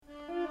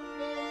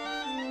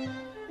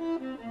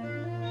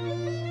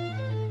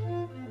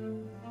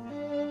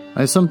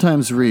I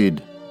sometimes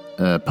read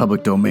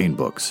public domain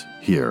books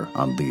here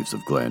on Leaves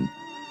of Glen,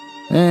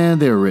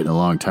 and they were written a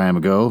long time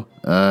ago,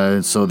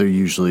 so they're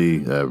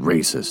usually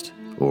racist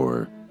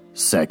or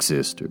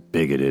sexist or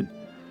bigoted.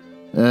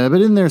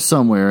 But in there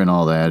somewhere and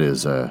all that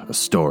is a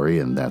story,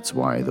 and that's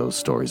why those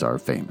stories are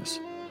famous.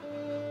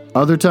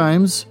 Other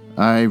times,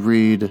 I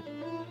read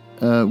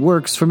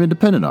works from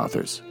independent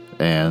authors,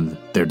 and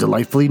they're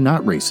delightfully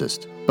not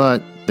racist,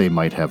 but they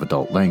might have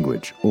adult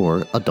language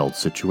or adult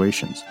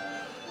situations.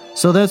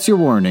 So that's your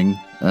warning,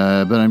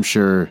 but I'm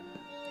sure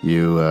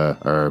you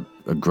are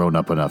grown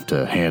up enough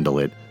to handle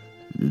it.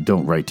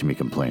 Don't write to me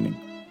complaining.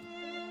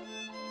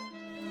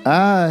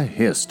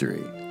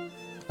 History.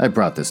 I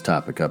brought this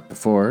topic up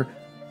before.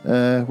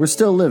 We're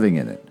still living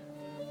in it.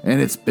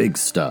 And it's big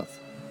stuff.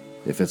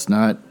 If it's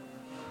not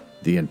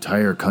the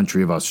entire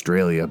country of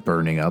Australia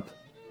burning up,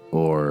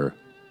 or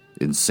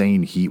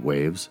insane heat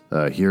waves,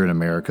 here in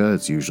America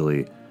it's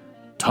usually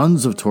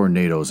tons of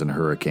tornadoes and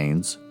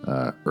hurricanes,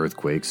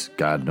 earthquakes,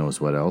 God knows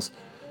what else.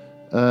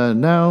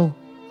 Now,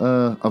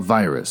 a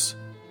virus.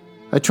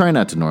 I try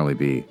not to normally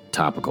be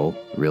topical,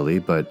 really,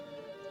 but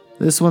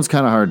this one's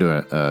kind of hard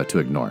to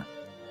ignore.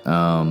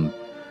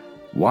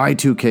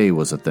 Y2K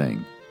was a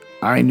thing.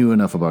 I knew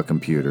enough about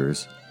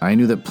computers. I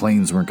knew that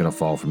planes weren't going to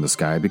fall from the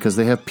sky because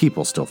they have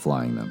people still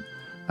flying them.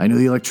 I knew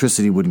the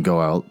electricity wouldn't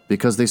go out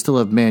because they still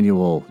have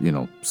manual,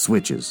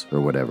 switches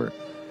or whatever.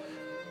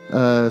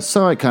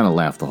 So I kind of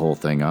laughed the whole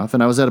thing off,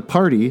 and I was at a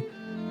party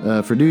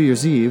for New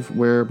Year's Eve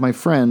where my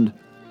friend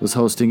was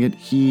hosting it.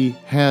 He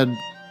had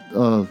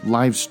a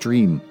live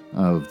stream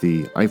of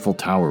the Eiffel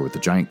Tower with the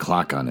giant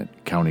clock on it,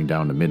 counting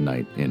down to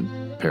midnight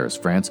in Paris,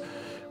 France,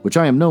 which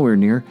I am nowhere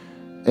near,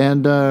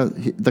 and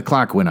the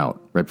clock went out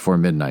right before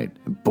midnight.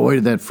 And boy,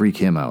 did that freak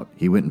him out.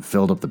 He went and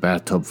filled up the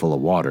bathtub full of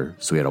water,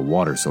 so he had a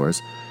water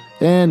source,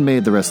 and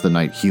made the rest of the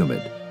night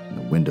humid, and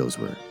the windows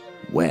were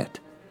wet.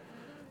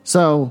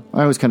 So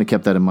I always kind of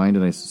kept that in mind,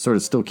 and I sort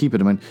of still keep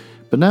it in mind.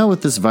 But now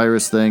with this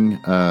virus thing,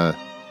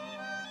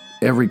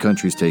 every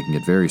country's taking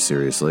it very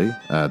seriously.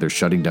 They're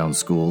shutting down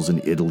schools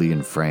in Italy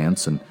and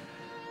France, and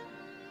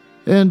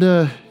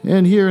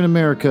here in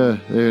America,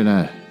 they're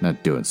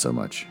not doing so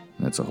much.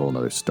 That's a whole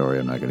other story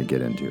I'm not going to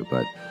get into.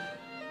 But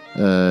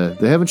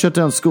they haven't shut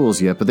down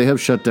schools yet, but they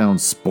have shut down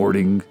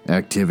sporting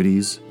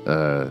activities.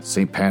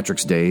 St.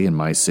 Patrick's Day in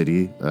my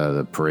city,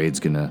 the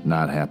parade's going to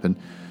not happen.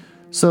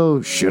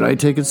 So, should I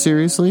take it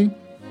seriously?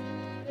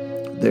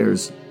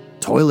 There's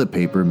toilet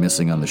paper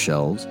missing on the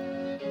shelves.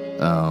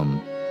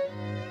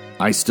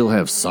 I still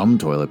have some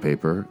toilet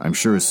paper. I'm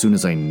sure as soon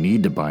as I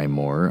need to buy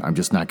more, I'm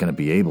just not going to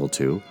be able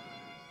to.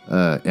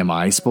 Am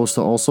I supposed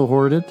to also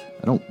hoard it?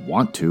 I don't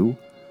want to.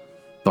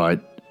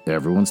 But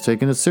everyone's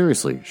taking it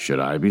seriously.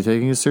 Should I be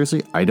taking it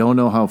seriously? I don't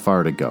know how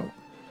far to go.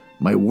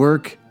 My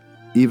work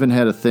even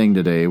had a thing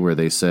today where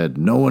they said,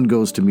 no one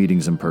goes to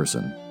meetings in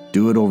person.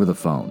 Do it over the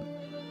phone.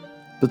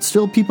 But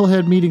still people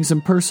had meetings in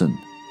person,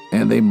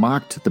 and they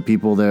mocked the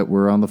people that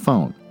were on the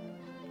phone.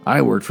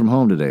 I worked from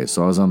home today,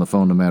 so I was on the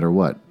phone no matter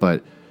what.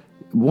 But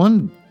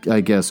one, I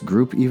guess,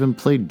 group even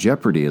played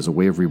Jeopardy as a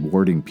way of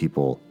rewarding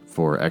people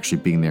for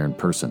actually being there in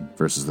person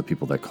versus the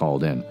people that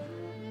called in.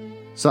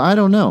 So I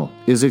don't know.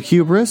 Is it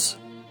hubris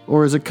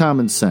or is it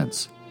common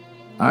sense?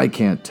 I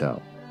can't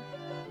tell.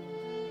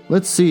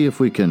 Let's see if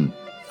we can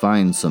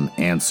find some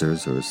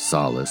answers or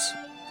solace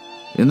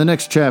in the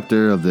next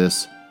chapter of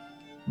this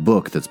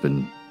book that's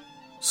been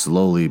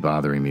slowly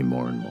bothering me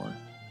more and more.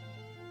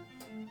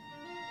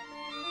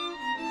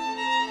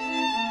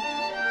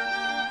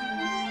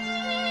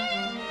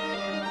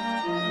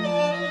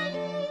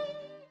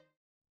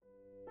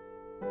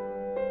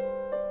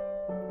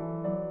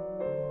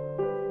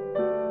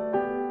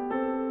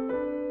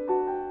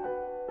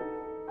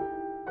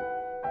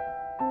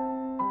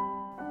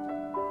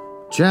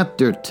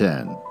 Chapter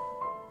 10.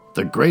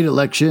 The Great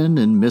Election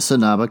in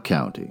Missinaba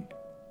County.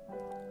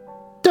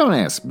 Don't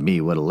ask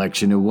me what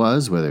election it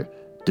was, whether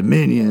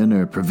Dominion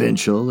or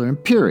provincial or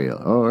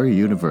imperial or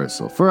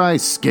universal, for I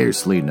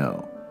scarcely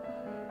know.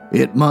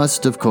 It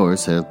must, of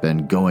course, have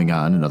been going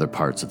on in other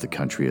parts of the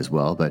country as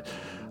well, but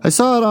I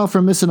saw it all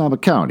from Missinaba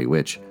County,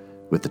 which,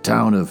 with the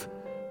town of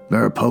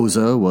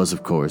Mariposa, was,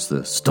 of course,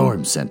 the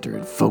storm center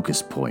and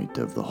focus point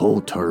of the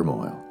whole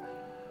turmoil.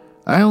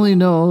 I only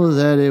know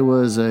that it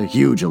was a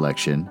huge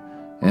election,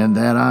 and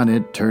that on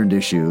it turned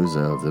issues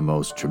of the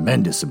most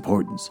tremendous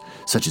importance,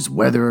 such as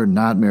whether or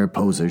not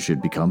Mariposa should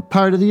become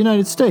part of the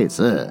United States,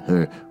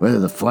 or whether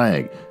the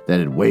flag that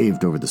had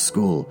waved over the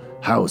school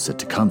house at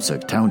Tecumseh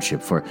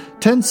Township for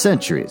 10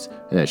 centuries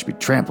should be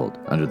trampled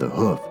under the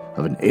hoof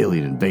of an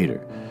alien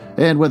invader,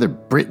 and whether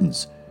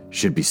Britons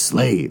should be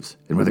slaves,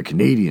 and whether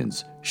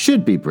Canadians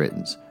should be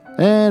Britons,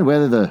 and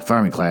whether the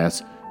farming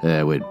class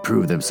would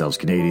prove themselves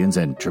Canadians,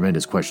 and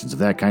tremendous questions of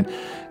that kind.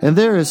 And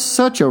there is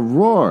such a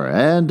roar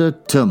and a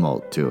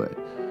tumult to it,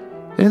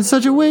 and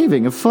such a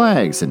waving of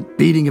flags and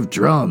beating of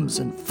drums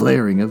and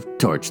flaring of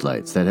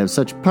torchlights that have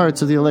such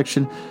parts of the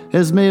election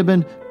as may have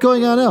been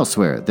going on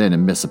elsewhere than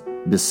in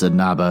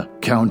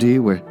Missinaba County,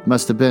 where it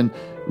must have been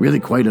really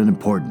quite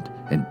unimportant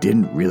and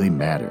didn't really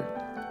matter.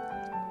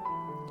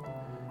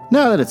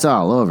 Now that it's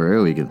all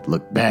over, we can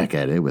look back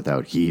at it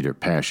without heat or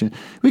passion.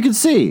 We can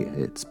see,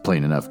 it's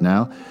plain enough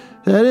now,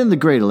 that in the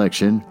Great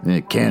Election,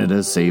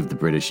 Canada saved the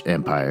British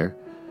Empire,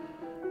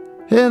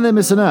 and that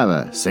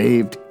Missinaba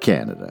saved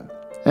Canada,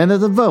 and that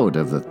the vote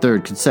of the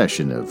third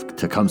concession of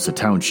Tecumseh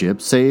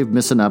Township saved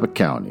Missinaba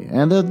County,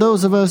 and that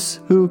those of us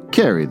who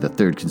carried the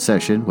third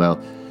concession, well,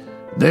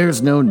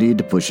 there's no need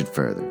to push it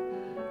further.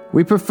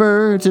 We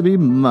prefer to be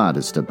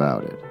modest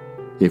about it.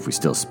 If we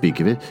still speak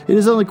of it, it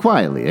is only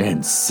quietly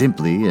and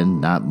simply and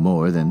not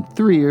more than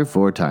 3 or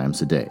 4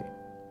 times a day.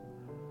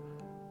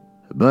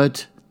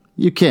 But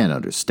you can't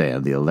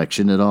understand the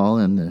election at all,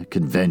 and the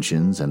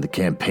conventions, and the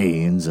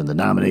campaigns, and the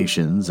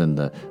nominations, and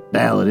the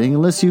balloting,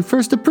 unless you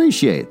first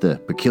appreciate the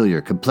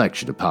peculiar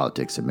complexion of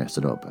politics in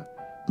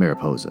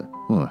Mariposa.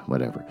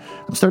 Whatever.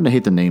 I'm starting to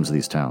hate the names of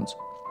these towns.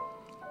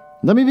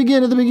 Let me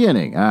begin at the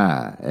beginning.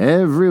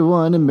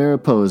 Everyone in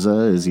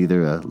Mariposa is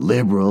either a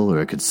liberal or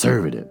a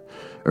conservative,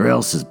 or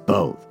else is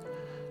both.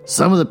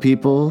 Some of the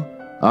people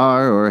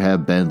are or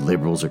have been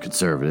liberals or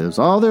conservatives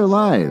all their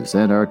lives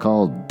and are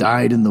called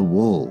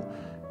dyed-in-the-wool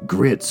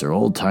grits or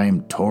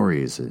old-time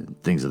Tories and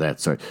things of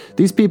that sort.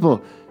 These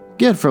people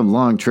get from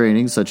long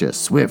training such a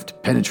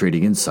swift,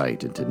 penetrating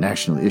insight into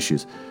national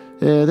issues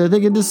that they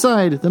can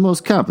decide the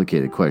most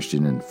complicated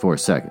question in 4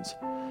 seconds.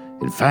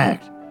 In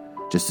fact,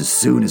 just as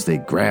soon as they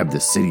grab the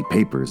city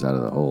papers out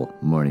of the whole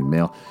morning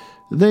mail,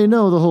 they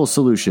know the whole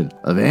solution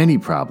of any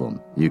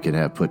problem you can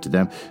have put to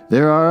them.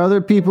 There are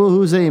other people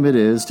whose aim it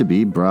is to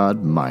be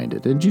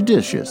broad-minded and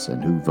judicious,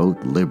 and who vote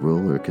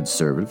liberal or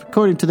conservative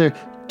according to their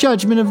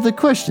judgment of the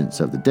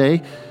questions of the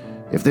day.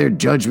 If their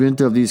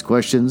judgment of these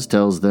questions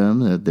tells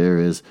them that there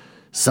is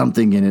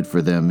something in it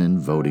for them in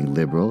voting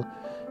liberal,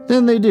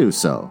 then they do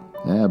so.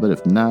 But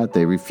if not,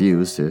 they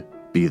refuse to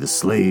be the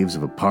slaves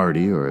of a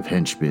party or of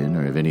henchmen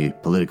or of any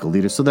political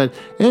leader, so that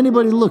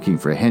anybody looking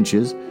for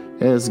henches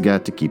has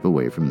got to keep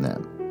away from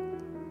them.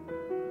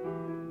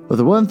 But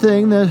the one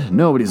thing that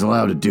nobody's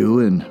allowed to do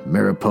in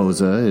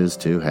Mariposa is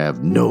to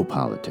have no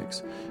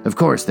politics. Of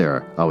course, there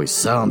are always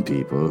some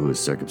people whose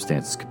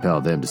circumstances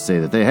compel them to say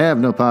that they have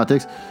no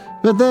politics,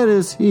 but that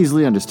is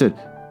easily understood.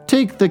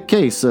 Take the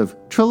case of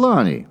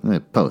Trelawney,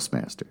 the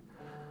postmaster.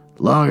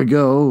 Long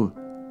ago,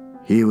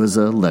 he was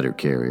a letter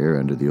carrier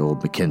under the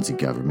old Mackenzie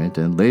government,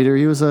 and later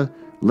he was a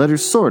letter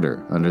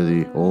sorter under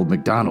the old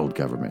MacDonald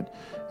government.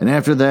 And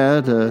after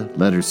that, a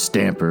letter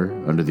stamper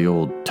under the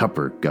old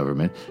Tupper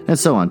government, and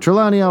so on.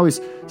 Trelawney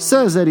always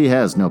says that he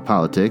has no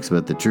politics,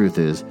 but the truth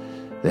is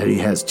that he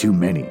has too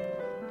many.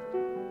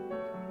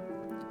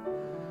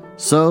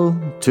 So,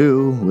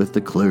 too, with the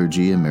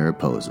clergy in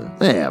Mariposa.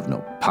 They have no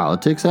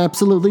politics,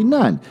 absolutely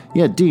none.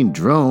 Yet Dean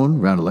Drone,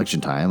 round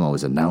election time,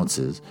 always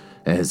announces,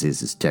 as is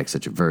his text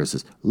such a verse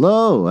as,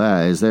 "Lo,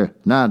 is there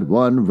not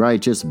one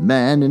righteous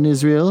man in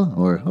Israel?"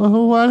 Or,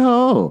 "Oh, what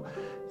ho!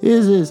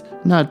 Is it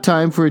not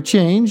time for a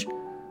change?"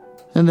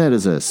 And that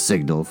is a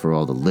signal for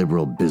all the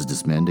liberal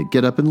businessmen to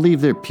get up and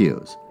leave their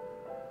pews.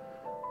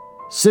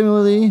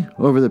 Similarly,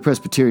 over the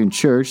Presbyterian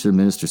Church, the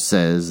minister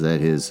says that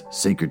his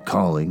sacred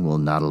calling will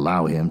not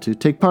allow him to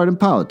take part in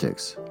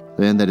politics,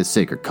 and that his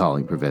sacred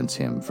calling prevents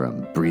him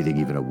from breathing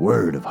even a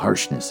word of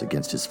harshness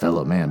against his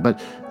fellow man, but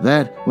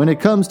that when it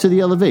comes to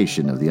the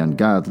elevation of the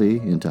ungodly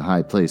into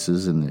high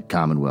places in the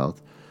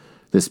Commonwealth,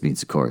 this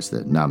means, of course,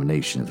 the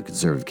nomination of a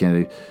conservative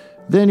candidate,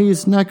 then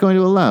he's not going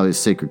to allow his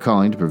sacred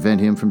calling to prevent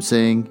him from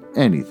saying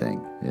anything,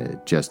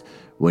 just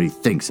what he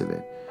thinks of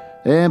it.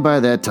 And by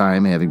that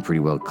time, having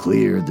pretty well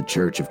cleared the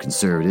Church of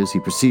Conservatives,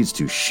 he proceeds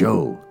to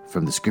show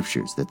from the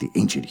Scriptures that the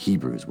ancient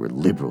Hebrews were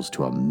liberals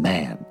to a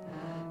man,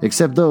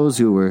 except those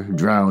who were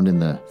drowned in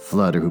the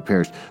flood or who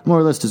perished more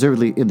or less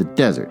deservedly in the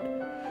desert.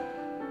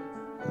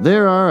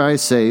 There are, I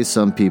say,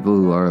 some people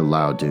who are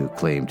allowed to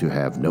claim to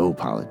have no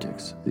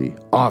politics. The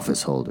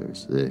office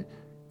holders, the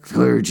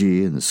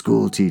clergy and the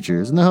school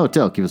teachers and the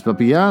hotel keepers, but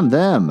beyond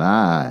them,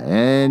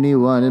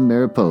 anyone in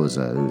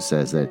Mariposa who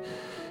says that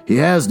he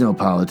has no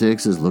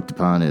politics is looked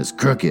upon as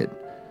crooked,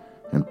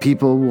 and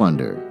people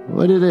wonder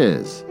what it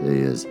is he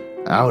is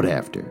out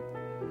after.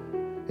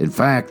 In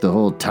fact, the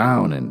whole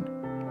town and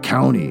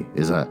county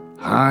is a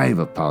hive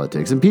of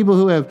politics, and people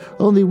who have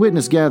only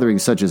witnessed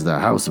gatherings such as the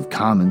House of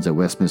Commons at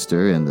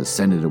Westminster and the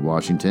Senate at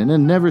Washington,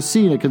 and never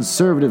seen a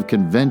conservative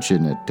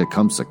convention at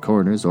Tecumseh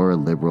Corners or a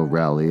liberal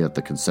rally at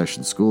the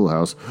concession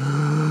schoolhouse,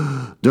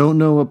 don't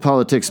know what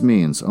politics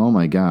means. Oh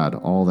my God,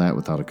 all that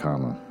without a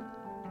comma.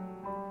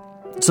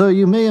 So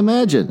you may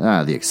imagine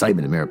the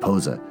excitement in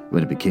Mariposa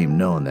when it became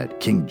known that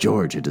King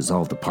George had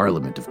dissolved the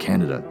Parliament of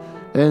Canada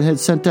and had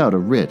sent out a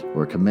writ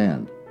or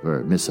command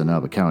for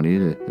Missinaba County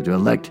to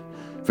elect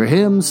for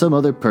him some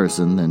other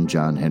person than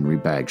John Henry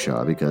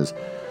Bagshaw, because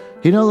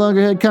he no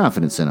longer had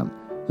confidence in him.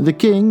 The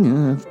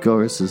king, of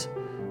course, is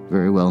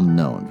very well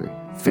known, very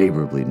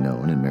favorably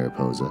known in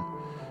Mariposa.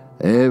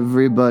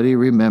 Everybody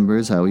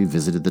remembers how he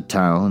visited the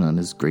town on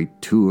his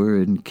great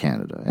tour in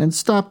Canada and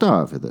stopped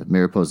off at the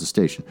Mariposa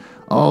station,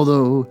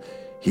 although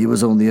he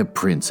was only a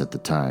prince at the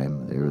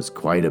time. There was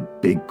quite a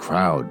big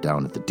crowd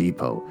down at the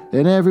depot,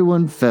 and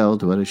everyone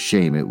felt what a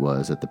shame it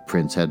was that the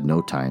prince had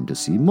no time to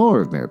see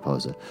more of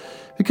Mariposa,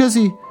 because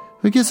he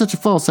would get such a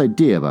false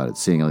idea about it,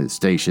 seeing only the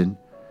station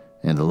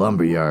and the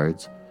lumber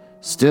yards.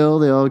 Still,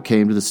 they all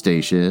came to the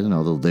station, and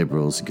all the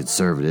liberals and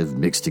conservatives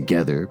mixed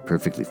together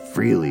perfectly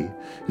freely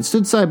and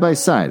stood side by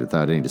side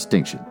without any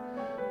distinction,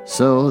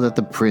 so that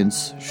the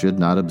prince should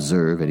not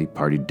observe any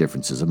party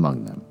differences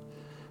among them.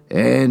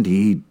 And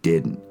he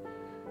didn't.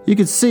 You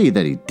could see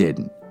that he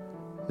didn't.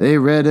 They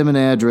read him an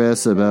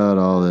address about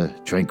all the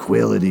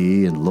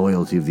tranquility and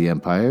loyalty of the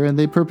empire, and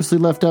they purposely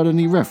left out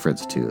any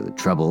reference to the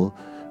trouble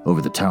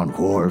over the town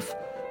wharf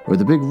or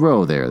the big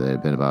row there that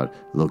had been about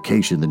the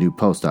location of the new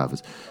post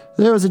office.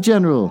 There was a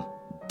general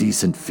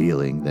decent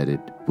feeling that it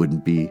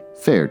wouldn't be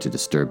fair to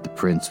disturb the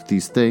prince with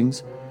these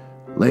things.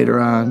 Later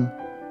on,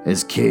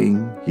 as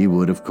king, he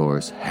would, of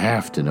course,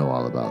 have to know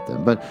all about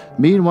them, but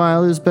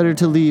meanwhile it is better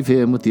to leave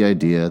him with the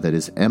idea that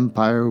his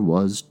empire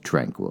was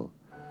tranquil.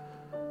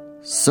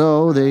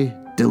 So they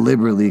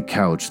deliberately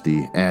couched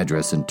the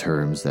address in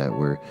terms that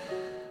were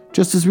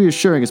just as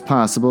reassuring as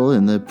possible,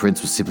 and the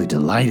prince was simply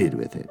delighted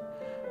with it.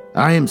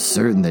 I am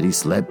certain that he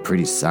slept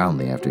pretty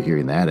soundly after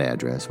hearing that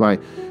address. Why,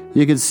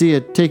 you could see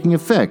it taking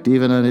effect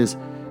even on his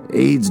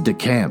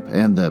aides-de-camp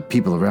and the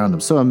people around him.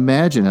 So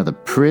imagine how the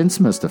prince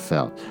must have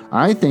felt.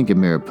 I think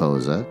in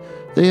Mariposa,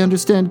 they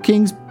understand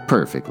kings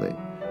perfectly.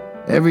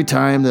 Every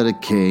time that a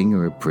king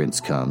or a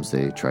prince comes,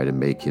 they try to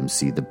make him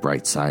see the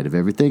bright side of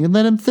everything and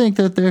let him think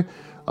that they're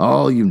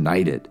all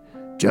united.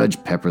 Judge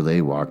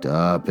Pepperleigh walked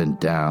up and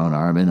down,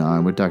 arm in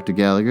arm with Dr.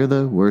 Gallagher,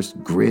 the worst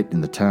grit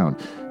in the town,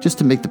 just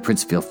to make the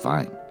prince feel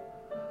fine.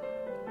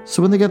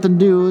 So when they got the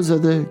news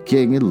that the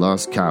king had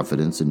lost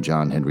confidence in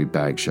John Henry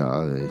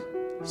Bagshaw,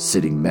 a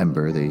sitting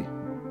member, they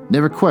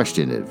never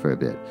questioned it for a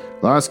bit.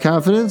 Lost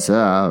confidence?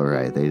 All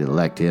right, they'd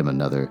elect him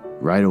another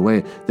right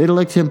away. They'd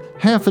elect him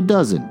half a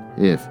dozen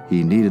if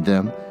he needed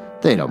them.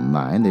 They don't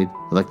mind. They'd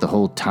elect the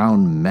whole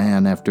town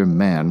man after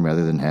man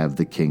rather than have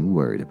the king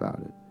worried about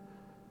it.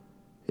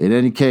 In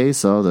any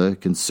case, all the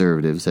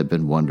conservatives had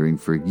been wondering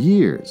for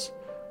years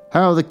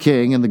how the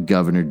king and the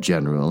governor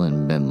general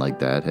and men like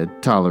that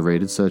had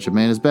tolerated such a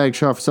man as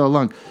Bagshaw for so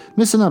long.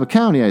 Missinaba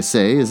County, I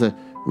say, is a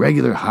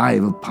regular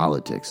hive of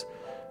politics.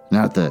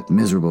 Not the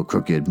miserable,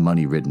 crooked,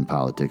 money-ridden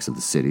politics of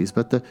the cities,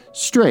 but the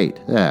straight,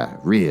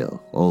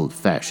 real,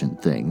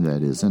 old-fashioned thing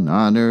that is an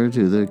honor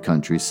to the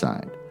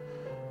countryside.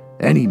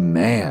 Any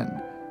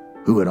man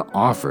who would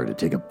offer to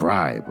take a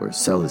bribe or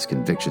sell his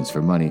convictions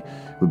for money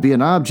would be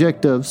an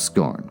object of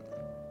scorn.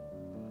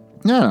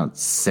 I don't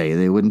say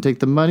they wouldn't take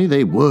the money.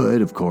 They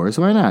would, of course.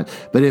 Why not?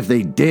 But if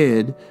they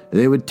did,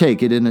 they would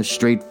take it in a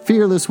straight,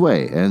 fearless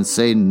way and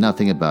say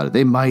nothing about it.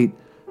 They might,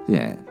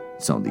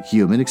 it's only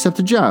human, accept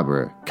a job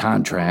or a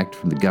contract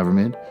from the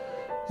government.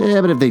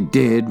 But if they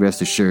did,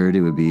 rest assured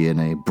it would be in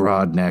a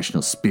broad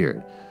national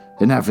spirit,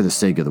 and not for the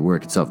sake of the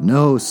work itself.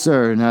 No,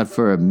 sir, not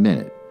for a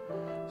minute.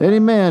 Any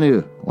man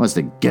who wants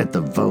to get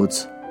the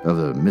votes of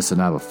the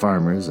Missinaba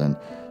farmers and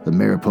the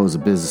Mariposa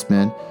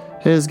businessmen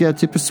has got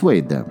to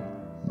persuade them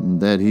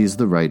that he's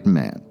the right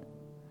man.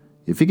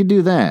 If he can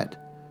do that,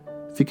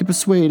 if he can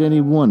persuade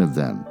any one of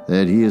them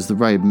that he is the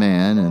right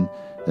man and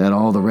that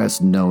all the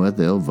rest know it,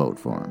 they'll vote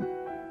for him.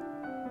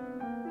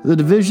 The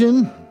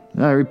division,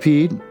 I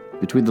repeat,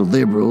 between the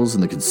liberals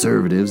and the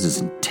conservatives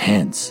is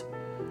intense.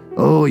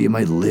 Oh, you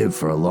might live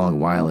for a long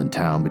while in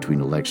town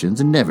between elections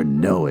and never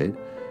know it.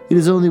 It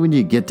is only when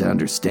you get to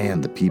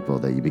understand the people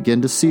that you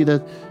begin to see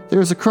that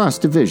there is a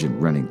cross-division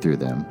running through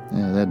them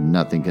that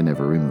nothing can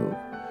ever remove.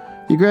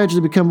 You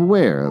gradually become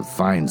aware of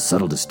fine,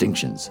 subtle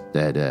distinctions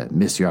that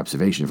miss your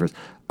observation at first.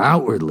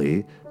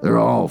 Outwardly, they're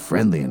all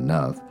friendly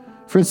enough.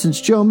 For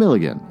instance, Joe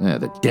Milligan,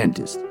 the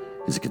dentist,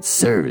 is a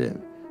conservative,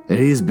 and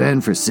he's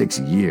been for 6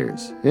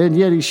 years, and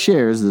yet he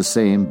shares the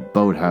same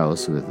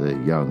boathouse with the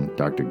young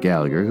Dr.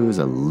 Gallagher, who is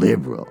a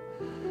liberal.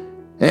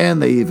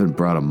 And they even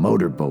brought a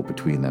motorboat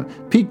between them.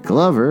 Pete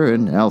Glover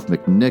and Alf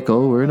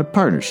McNichol were in a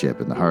partnership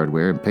in the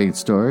hardware and paint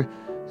store,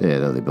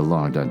 though they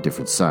belonged on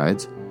different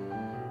sides.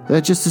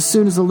 That just as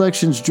soon as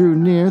elections drew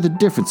near, the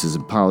differences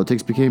in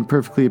politics became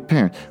perfectly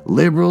apparent.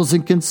 Liberals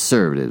and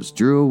conservatives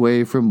drew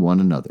away from one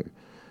another.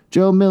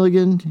 Joe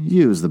Milligan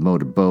used the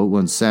motorboat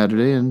one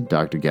Saturday and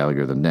Dr.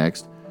 Gallagher the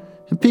next.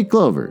 And Pete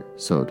Glover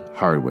sold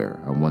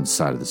hardware on one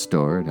side of the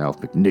store, and Alf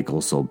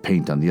McNichol sold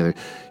paint on the other.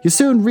 You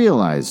soon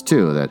realized,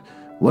 too, that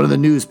one of the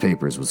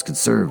newspapers was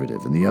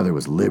conservative and the other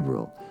was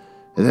liberal,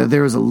 and that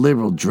there was a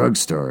liberal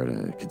drugstore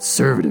and a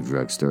conservative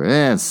drugstore,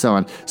 and so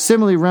on.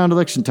 Similarly, around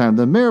election time,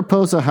 the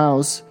Mariposa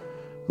House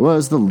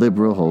was the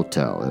liberal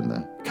hotel, and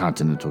the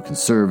Continental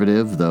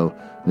Conservative, though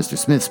Mr.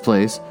 Smith's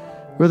place,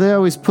 where they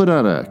always put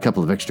on a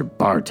couple of extra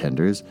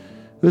bartenders,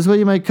 was what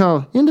you might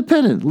call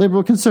independent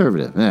liberal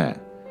conservative,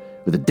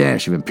 with a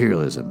dash of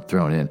imperialism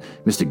thrown in.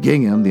 Mr.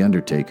 Gingham, the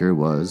undertaker,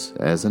 was,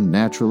 as a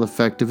natural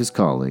effect of his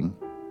calling,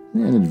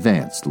 an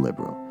advanced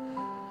liberal.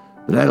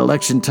 But at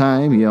election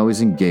time, he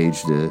always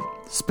engaged a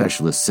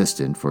special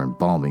assistant for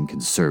embalming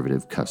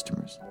conservative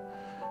customers.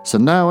 So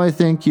now I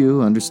think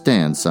you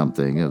understand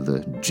something of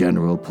the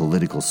general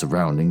political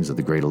surroundings of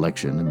the great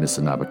election in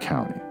Missinaba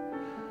County.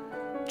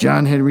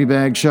 John Henry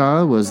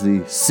Bagshaw was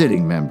the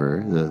sitting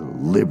member, the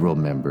Liberal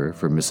member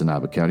for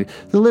Missinaba County.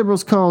 The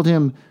Liberals called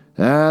him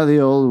the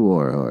old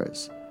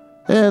warhorse,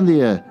 and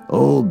the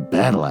old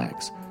battle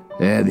axe,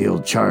 and the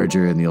old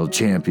charger, and the old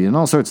champion,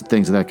 all sorts of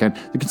things of that kind.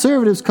 The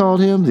Conservatives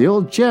called him the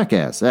old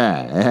jackass,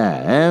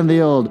 and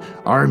the old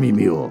army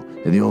mule,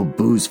 and the old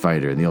booze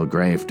fighter, and the old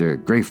grafter,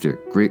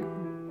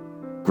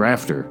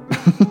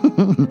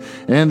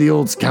 and the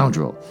old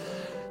scoundrel.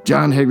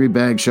 John Henry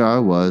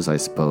Bagshaw was, I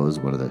suppose,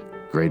 one of the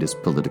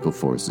greatest political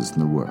forces in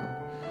the world.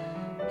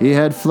 He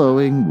had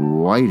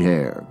flowing white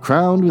hair,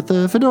 crowned with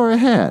a fedora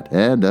hat,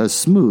 and a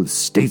smooth,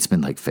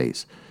 statesman-like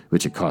face,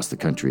 which had cost the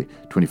country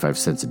 25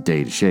 cents a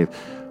day to shave.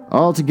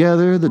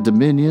 Altogether, the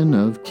Dominion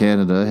of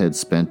Canada had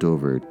spent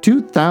over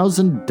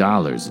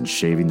 $2,000 in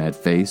shaving that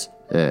face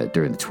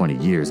during the 20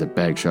 years that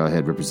Bagshaw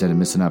had represented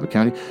Missinaba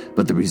County,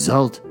 but the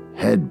result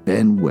had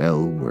been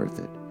well worth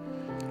it.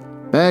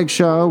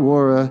 Bagshaw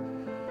wore a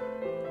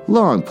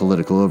long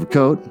political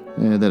overcoat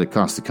that had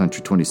cost the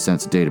country 20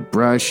 cents a day to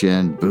brush,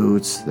 and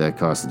boots that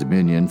cost the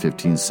Dominion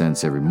 15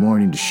 cents every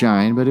morning to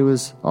shine, but it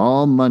was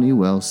all money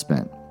well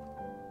spent.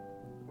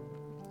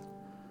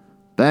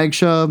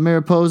 Bagshaw of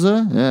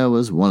Mariposa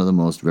was one of the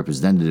most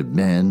representative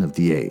men of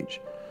the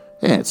age,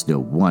 and it's no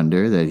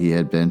wonder that he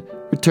had been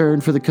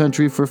returned for the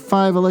country for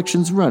 5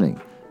 elections running,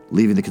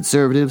 leaving the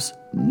Conservatives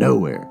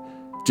nowhere.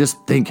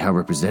 Just think how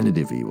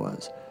representative he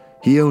was.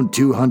 He owned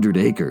 200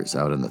 acres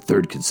out on the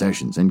 3rd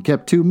Concessions and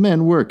kept 2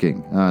 men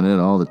working on it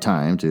all the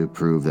time to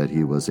prove that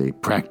he was a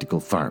practical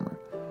farmer.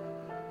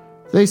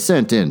 They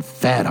sent in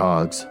fat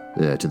hogs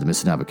to the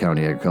Missinaba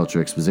County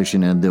Agriculture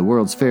Exposition and the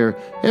World's Fair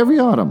every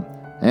autumn,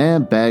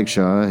 and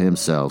Bagshaw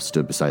himself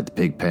stood beside the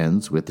pig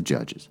pens with the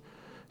judges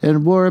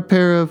and wore a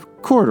pair of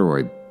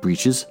corduroy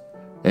breeches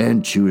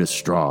and chewed a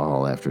straw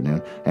all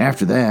afternoon.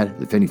 After that,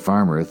 if any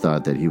farmer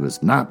thought that he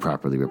was not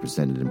properly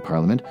represented in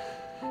Parliament,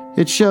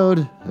 it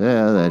showed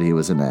that he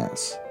was an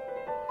ass.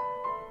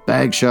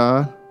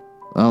 Bagshaw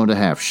owned a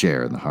half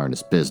share in the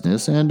harness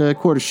business and a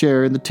quarter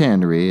share in the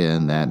tannery,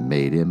 and that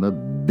made him a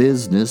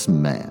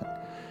businessman.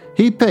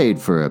 He paid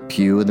for a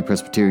pew in the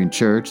Presbyterian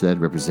Church that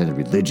represented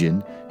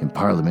religion in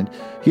Parliament.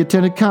 He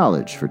attended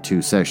college for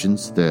 2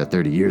 sessions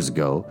 30 years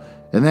ago,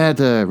 and that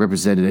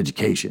represented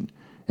education,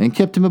 and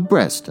kept him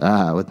abreast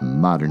with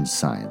modern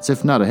science.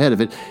 If not ahead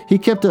of it, he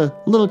kept a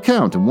little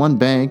account in one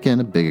bank and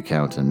a big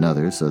account in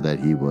another, so that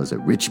he was a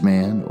rich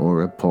man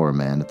or a poor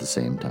man at the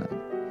same time.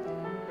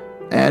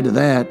 Add to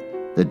that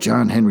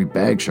John Henry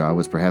Bagshaw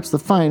was perhaps the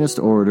finest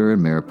orator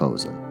in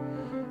Mariposa.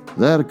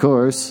 That, of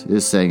course,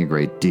 is saying a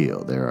great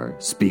deal. There are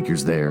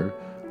speakers there,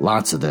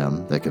 lots of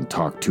them, that can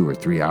talk 2 or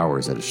 3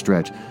 hours at a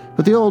stretch,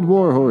 but the old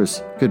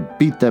warhorse could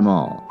beat them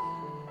all.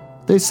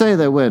 They say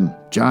that when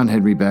John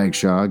Henry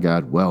Bagshaw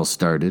got well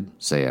started,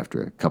 say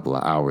after a couple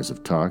of hours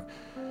of talk,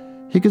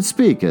 he could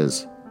speak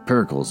as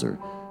Pericles or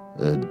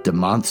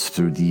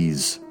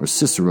Demosthenes or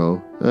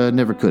Cicero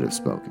never could have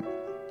spoken.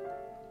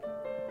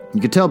 You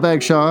could tell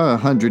Bagshaw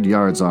 100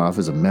 yards off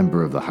as a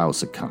member of the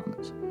House of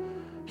Commons.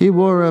 He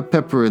wore a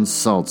pepper and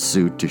salt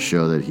suit to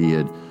show that he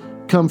had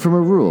come from a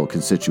rural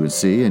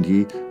constituency, and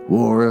he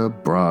wore a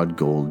broad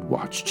gold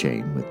watch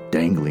chain with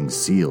dangling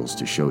seals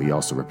to show he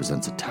also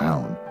represents a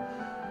town.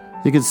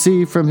 You could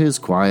see from his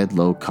quiet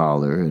low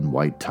collar and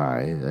white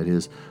tie that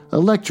his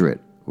electorate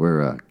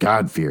were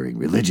God-fearing,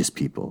 religious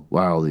people,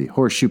 while the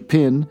horseshoe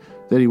pin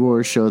that he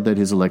wore showed that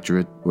his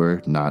electorate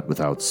were not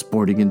without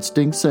sporting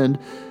instincts and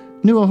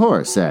knew a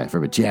horse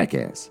from a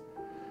jackass.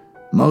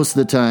 Most of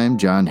the time,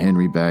 John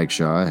Henry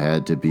Bagshaw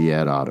had to be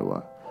at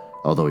Ottawa,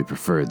 although he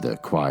preferred the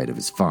quiet of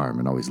his farm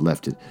and always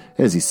left it,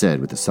 as he said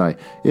with a sigh.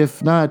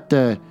 If not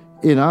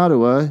in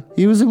Ottawa,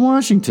 he was in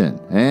Washington,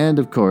 and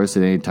of course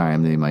at any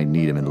time they might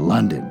need him in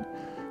London,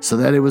 so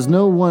that it was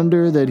no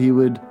wonder that he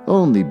would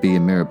only be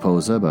in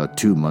Mariposa about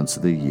 2 months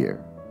of the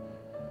year.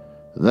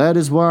 That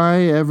is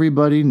why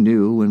everybody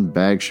knew when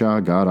Bagshaw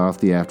got off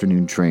the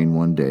afternoon train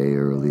one day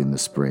early in the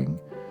spring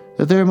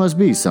that there must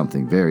be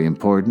something very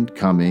important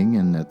coming,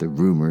 and that the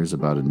rumors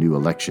about a new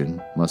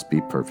election must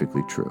be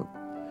perfectly true.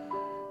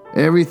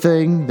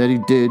 Everything that he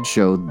did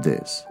showed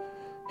this.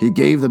 He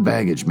gave the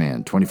baggage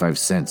man 25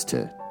 cents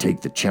to take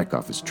the check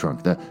off his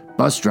trunk, the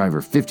bus driver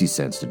 50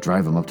 cents to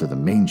drive him up to the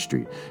main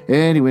street,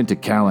 and he went to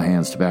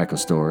Callahan's tobacco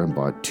store and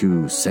bought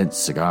 2-cent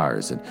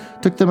cigars and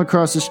took them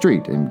across the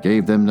street and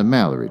gave them to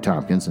Mallory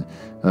Tompkins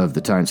of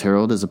the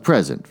Times-Herald as a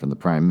present from the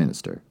Prime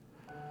Minister.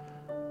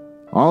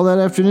 All that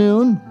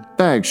afternoon,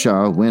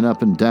 Bagshaw went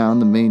up and down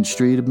the main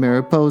street of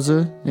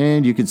Mariposa,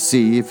 and you could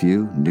see, if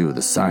you knew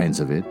the signs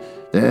of it,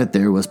 that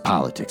there was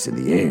politics in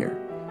the air.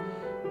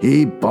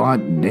 He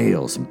bought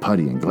nails and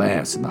putty and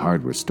glass in the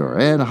hardware store,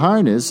 and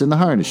harness in the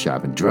harness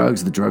shop, and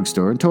drugs in the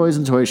drugstore, and toys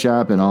in the toy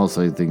shop, and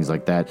also things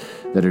like that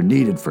are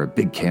needed for a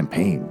big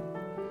campaign.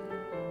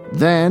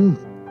 Then,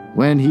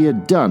 when he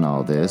had done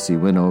all this, he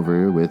went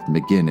over with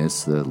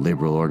McGinnis, the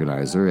Liberal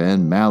organizer,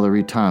 and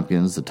Mallory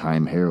Tompkins, the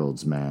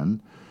Time-Herald's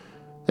man,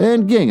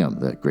 and Gingham,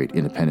 the great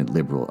independent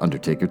liberal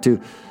undertaker, to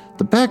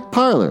the back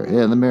parlor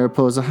and the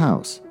Mariposa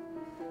house.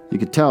 You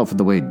could tell from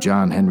the way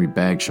John Henry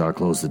Bagshaw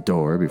closed the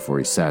door before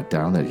he sat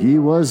down that he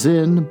was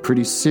in a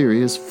pretty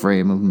serious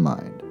frame of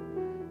mind.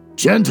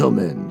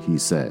 "Gentlemen," he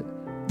said,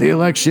 "the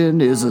election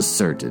is a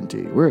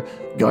certainty. We're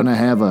going to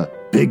have a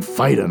big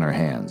fight on our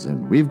hands,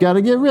 and we've got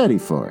to get ready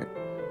for it."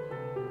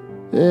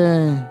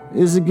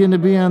 Is it going to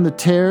be on the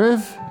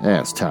tariff?"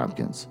 asked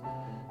Tompkins.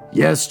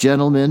 "Yes,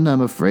 gentlemen,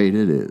 I'm afraid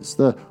it is.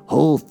 The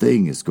whole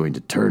thing is going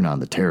to turn on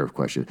the tariff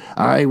question.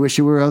 I wish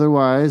it were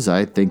otherwise.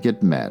 I think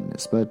it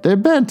madness, but they're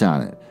bent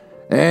on it,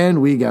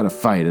 and we got to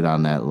fight it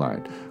on that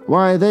line.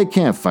 Why, they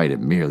can't fight it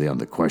merely on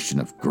the question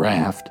of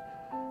graft,"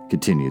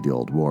 continued the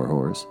old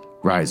warhorse,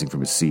 rising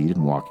from his seat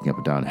and walking up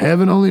and down.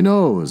 "Heaven only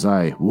knows.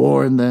 I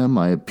warned them.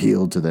 I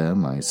appealed to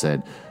them. I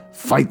said,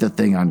 fight the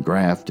thing on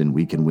graft and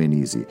we can win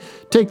easy.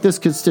 Take this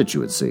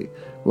constituency.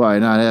 Why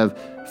not have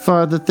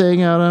fought the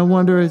thing out on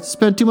wonder it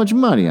spent too much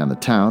money on the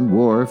town,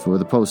 wharf, or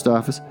the post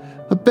office?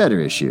 What better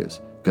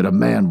issues could a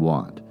man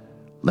want?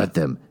 Let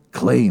them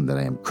claim that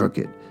I am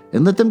crooked,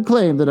 and let them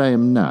claim that I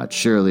am not.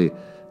 Surely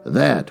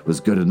that was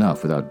good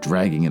enough without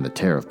dragging in the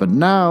tariff. But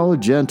now,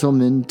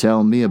 gentlemen,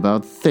 tell me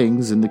about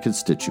things in the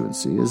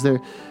constituency. Is there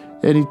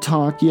any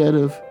talk yet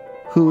of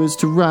who is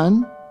to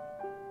run?"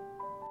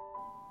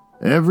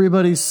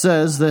 "Everybody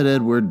says that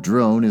Edward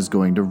Drone is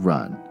going to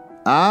run."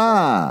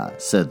 "Ah,"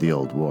 said the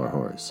old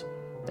warhorse,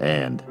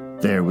 and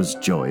there was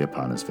joy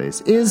upon his face.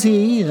 "Is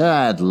he?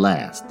 At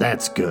last.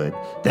 That's good.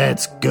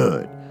 That's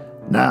good.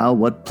 Now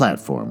what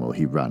platform will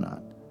he run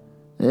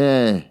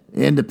on?"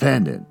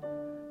 Independent."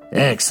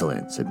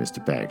 "Excellent," said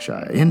Mr.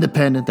 Bagshaw.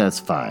 "Independent, that's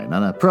fine.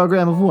 On a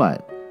program of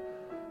what?"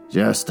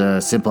 "Just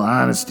simple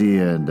honesty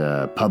and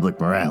public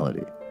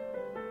morality."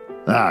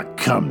 "Ah,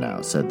 come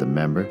now," said the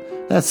member.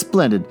 "That's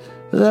splendid.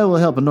 That will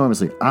help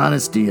enormously.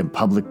 Honesty and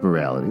public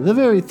morality. The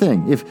very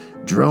thing. If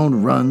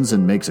Drone runs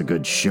and makes a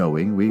good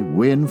showing, we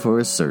win for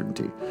a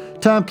certainty.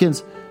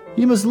 Tompkins,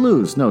 you must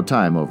lose no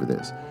time over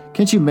this.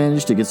 Can't you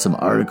manage to get some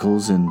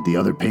articles in the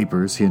other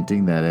papers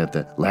hinting that at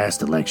the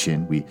last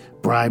election we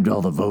bribed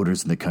all the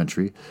voters in the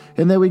country,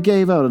 and that we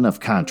gave out enough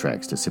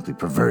contracts to simply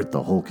pervert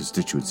the whole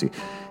constituency?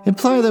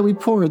 Imply that we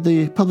poured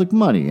the public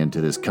money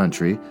into this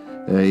country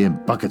in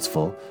buckets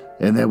full,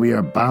 and that we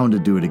are bound to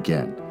do it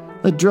again.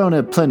 Let Drone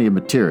have plenty of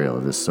material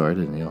of this sort,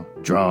 and he'll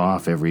draw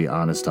off every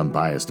honest,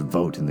 unbiased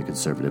vote in the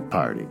Conservative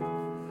Party."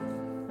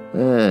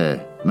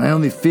 My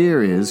only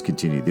fear is,"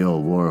 continued the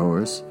old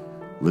warhorse,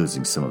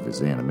 losing some of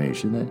his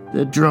animation,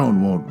 that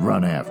Drone won't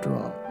run after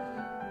all.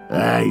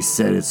 He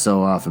said it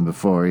so often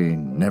before, he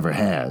never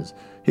has.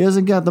 He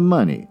hasn't got the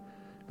money,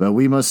 but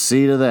we must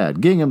see to that.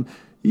 Gingham,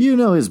 you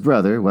know his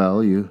brother.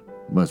 Well, you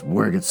must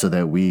work it so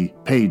that we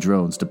pay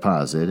Drone's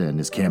deposit and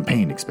his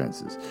campaign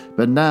expenses.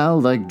 But now,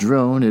 like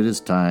Drone, it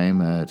is time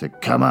to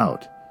come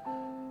out."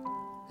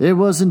 It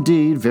was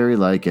indeed very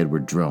like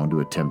Edward Drone to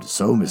attempt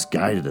so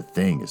misguided a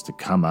thing as to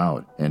come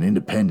out an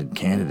independent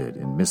candidate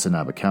in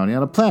Missinaba County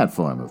on a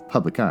platform of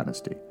public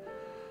honesty.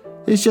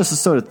 It's just the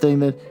sort of thing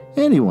that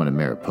anyone in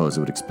Mariposa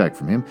would expect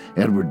from him.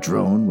 Edward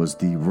Drone was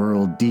the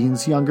rural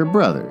dean's younger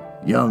brother,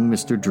 young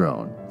Mr.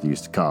 Drone, they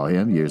used to call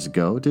him years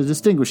ago, to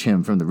distinguish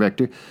him from the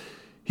rector.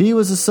 He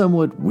was a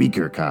somewhat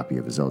weaker copy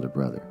of his elder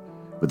brother,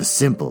 with a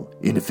simple,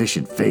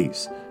 inefficient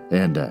face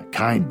and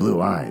kind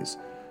blue eyes.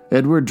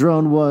 Edward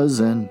Drone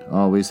was, and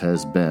always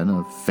has been,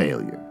 a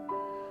failure.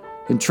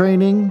 In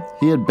training,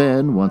 he had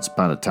been, once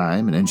upon a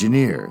time, an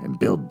engineer and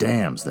built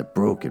dams that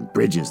broke and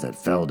bridges that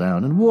fell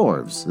down and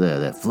wharves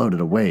that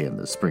floated away in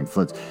the spring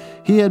floods.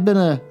 He had been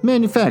a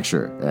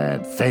manufacturer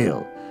and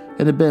failed,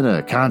 and had been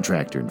a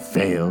contractor and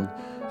failed,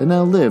 and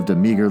now lived a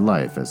meager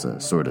life as a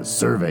sort of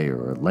surveyor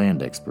or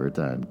land expert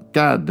on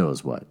God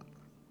knows what.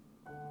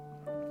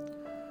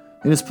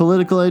 In his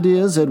political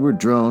ideas, Edward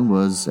Drone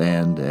was,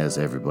 and as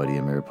everybody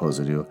in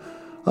Mariposa knew,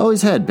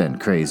 always had been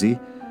crazy.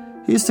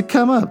 He used to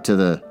come up to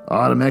the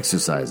autumn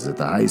exercises at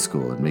the high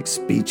school and make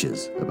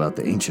speeches about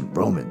the ancient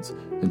Romans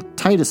and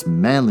Titus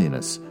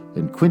Manlinus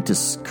and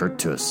Quintus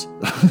Curtius.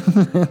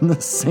 At the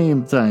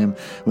same time,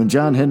 when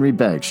John Henry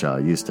Bagshaw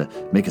used to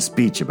make a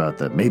speech about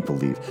the maple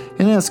leaf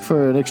and ask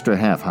for an extra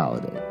half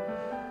holiday.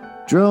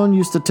 Drone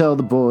used to tell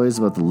the boys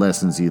about the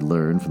lessons he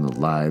learned from the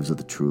lives of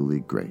the truly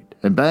great,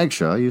 and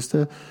Bagshaw used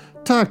to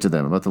talk to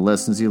them about the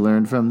lessons he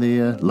learned from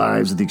the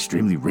lives of the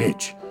extremely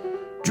rich.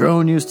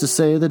 Drone used to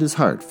say that his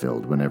heart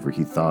filled whenever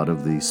he thought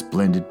of the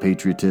splendid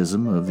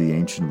patriotism of the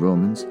ancient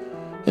Romans,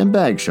 and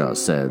Bagshaw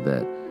said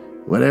that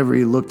whenever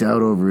he looked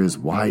out over his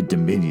wide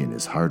dominion,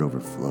 his heart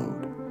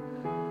overflowed.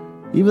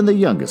 Even the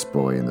youngest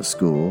boy in the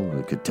school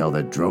could tell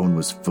that Drone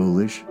was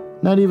foolish.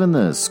 Not even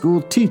the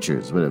school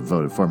teachers would have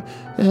voted for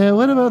him.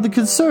 What about the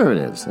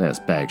Conservatives?"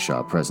 asked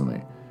Bagshaw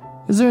presently.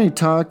 "Is there any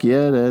talk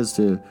yet as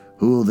to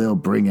who they'll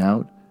bring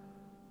out?"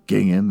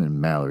 Gingham and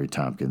Mallory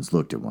Tompkins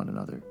looked at one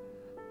another.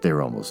 They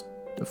were almost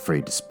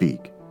afraid to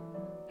speak.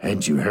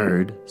 "Hadn't you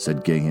heard?"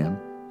 said Gingham.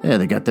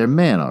 They got their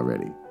man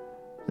already."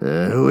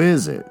 Who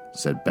is it?"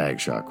 said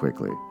Bagshaw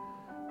quickly.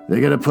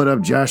 "They're going to put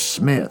up Josh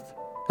Smith."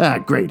 "Ah,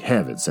 great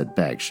heavens," said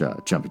Bagshaw,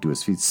 jumping to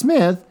his feet.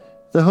 "Smith,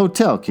 the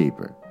hotel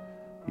keeper."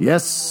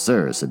 "Yes,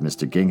 sir," said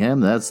Mr.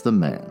 Gingham, "that's the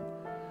man.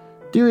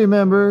 Do you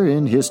remember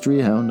in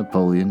history how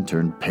Napoleon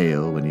turned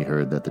pale when he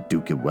heard that the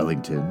Duke of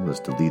Wellington was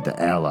to lead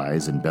the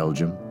Allies in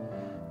Belgium?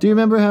 Do you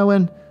remember how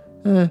when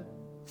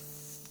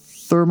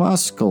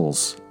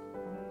Thermostocles.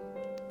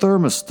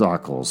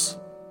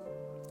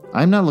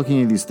 I'm not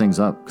looking at these things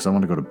up because I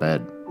want to go to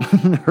bed.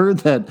 Heard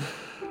that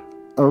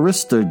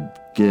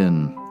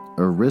Aristogen,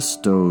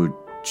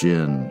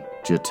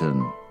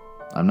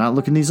 I'm not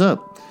looking these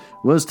up,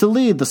 was to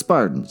lead the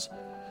Spartans.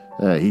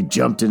 He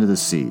jumped into the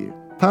sea.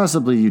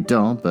 Possibly you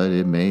don't, but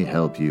it may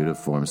help you to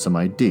form some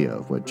idea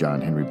of what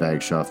John Henry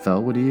Bagshaw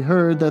felt when he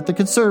heard that the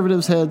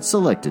Conservatives had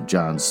selected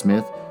John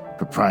Smith,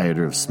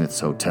 proprietor of Smith's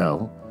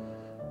Hotel.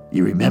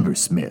 You remember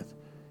Smith.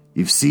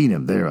 You've seen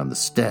him there on the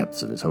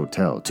steps of his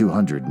hotel,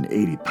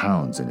 280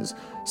 pounds in his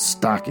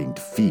stockinged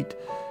feet.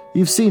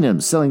 You've seen him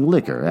selling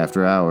liquor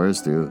after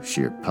hours through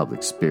sheer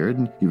public spirit,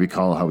 and you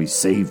recall how he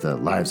saved the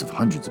lives of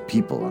hundreds of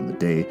people on the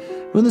day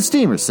when the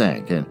steamer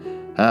sank, and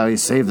how he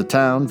saved the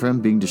town from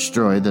being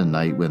destroyed the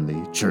night when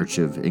the Church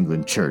of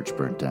England church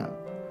burnt down.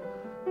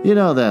 You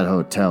know that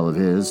hotel of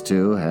his,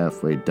 too,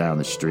 halfway down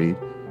the street?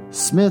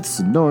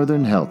 Smith's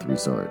Northern Health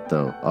Resort,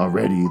 though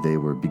already they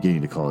were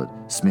beginning to call it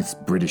Smith's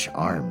British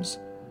Arms.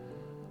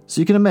 So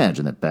you can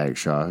imagine that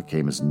Bagshaw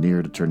came as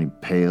near to turning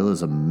pale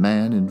as a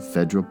man in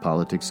federal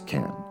politics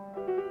can.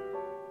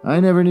 "I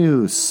never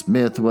knew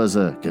Smith was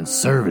a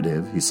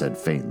conservative," he said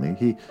faintly.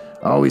 "He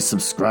always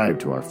subscribed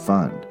to our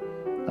fund."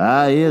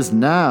 "Ah, he is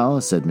now,"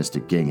 said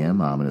Mr.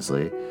 Gingham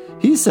ominously.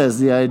 "He says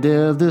the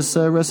idea of this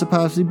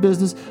reciprocity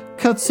business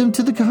cuts him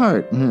to the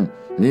heart."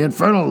 "The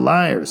infernal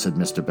liar," said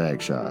Mr.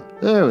 Bagshaw.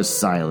 There was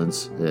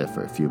silence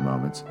for a few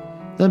moments.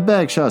 Then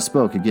Bagshaw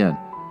spoke again.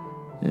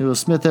 "Will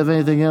Smith have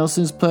anything else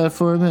in his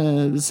platform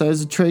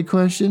besides the trade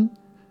question?"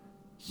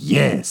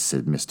 "Yes,"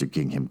 said Mr.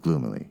 Gingham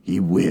gloomily. "He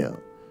will."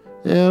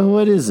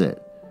 "What is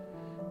it?"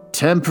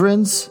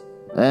 "Temperance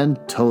and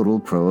total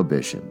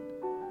prohibition."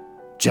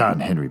 John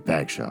Henry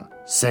Bagshaw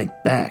sank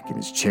back in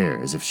his chair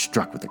as if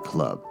struck with a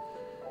club.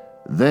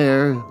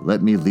 There,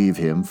 let me leave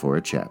him for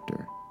a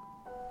chapter.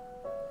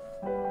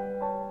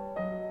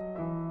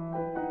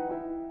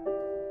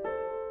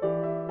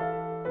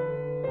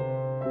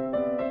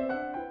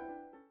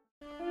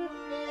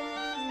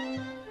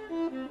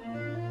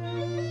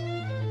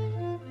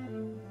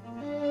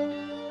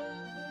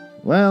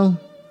 Well,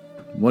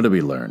 what did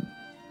we learn?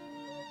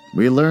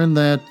 We learned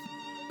that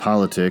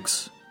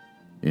politics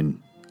in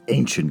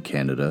ancient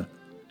Canada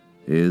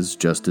is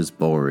just as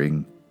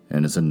boring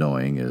and as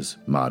annoying as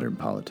modern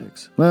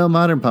politics. Well,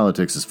 modern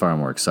politics is far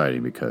more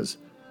exciting because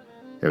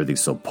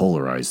everything's so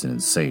polarized and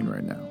insane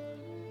right now.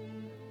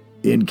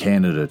 In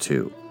Canada,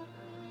 too.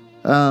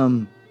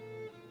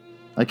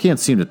 I can't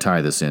seem to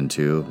tie this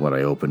into what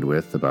I opened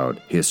with about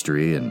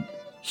history and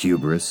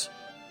hubris.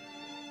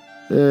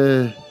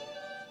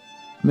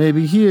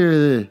 Maybe here,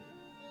 the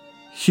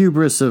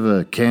hubris of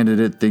a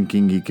candidate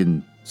thinking he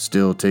can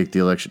still take the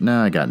election.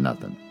 Nah, I got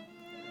nothing.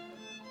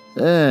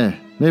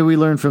 Maybe we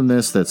learn from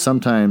this that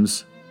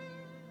sometimes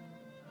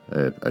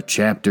a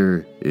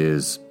chapter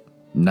is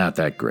not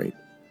that great.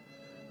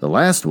 The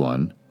last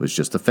one was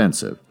just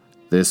offensive.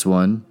 This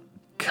one,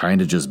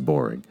 kind of just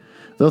boring.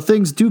 Though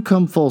things do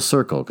come full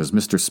circle, because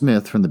Mr.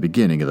 Smith from the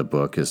beginning of the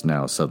book is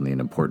now suddenly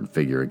an important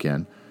figure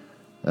again.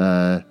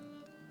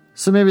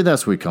 So maybe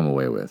that's what we come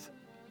away with.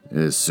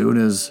 As soon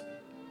as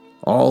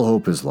all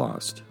hope is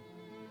lost,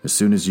 as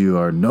soon as you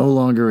are no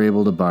longer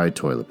able to buy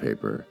toilet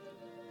paper,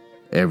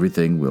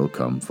 everything will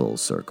come full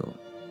circle.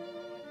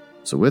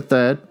 So with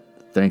that,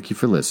 thank you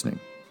for listening.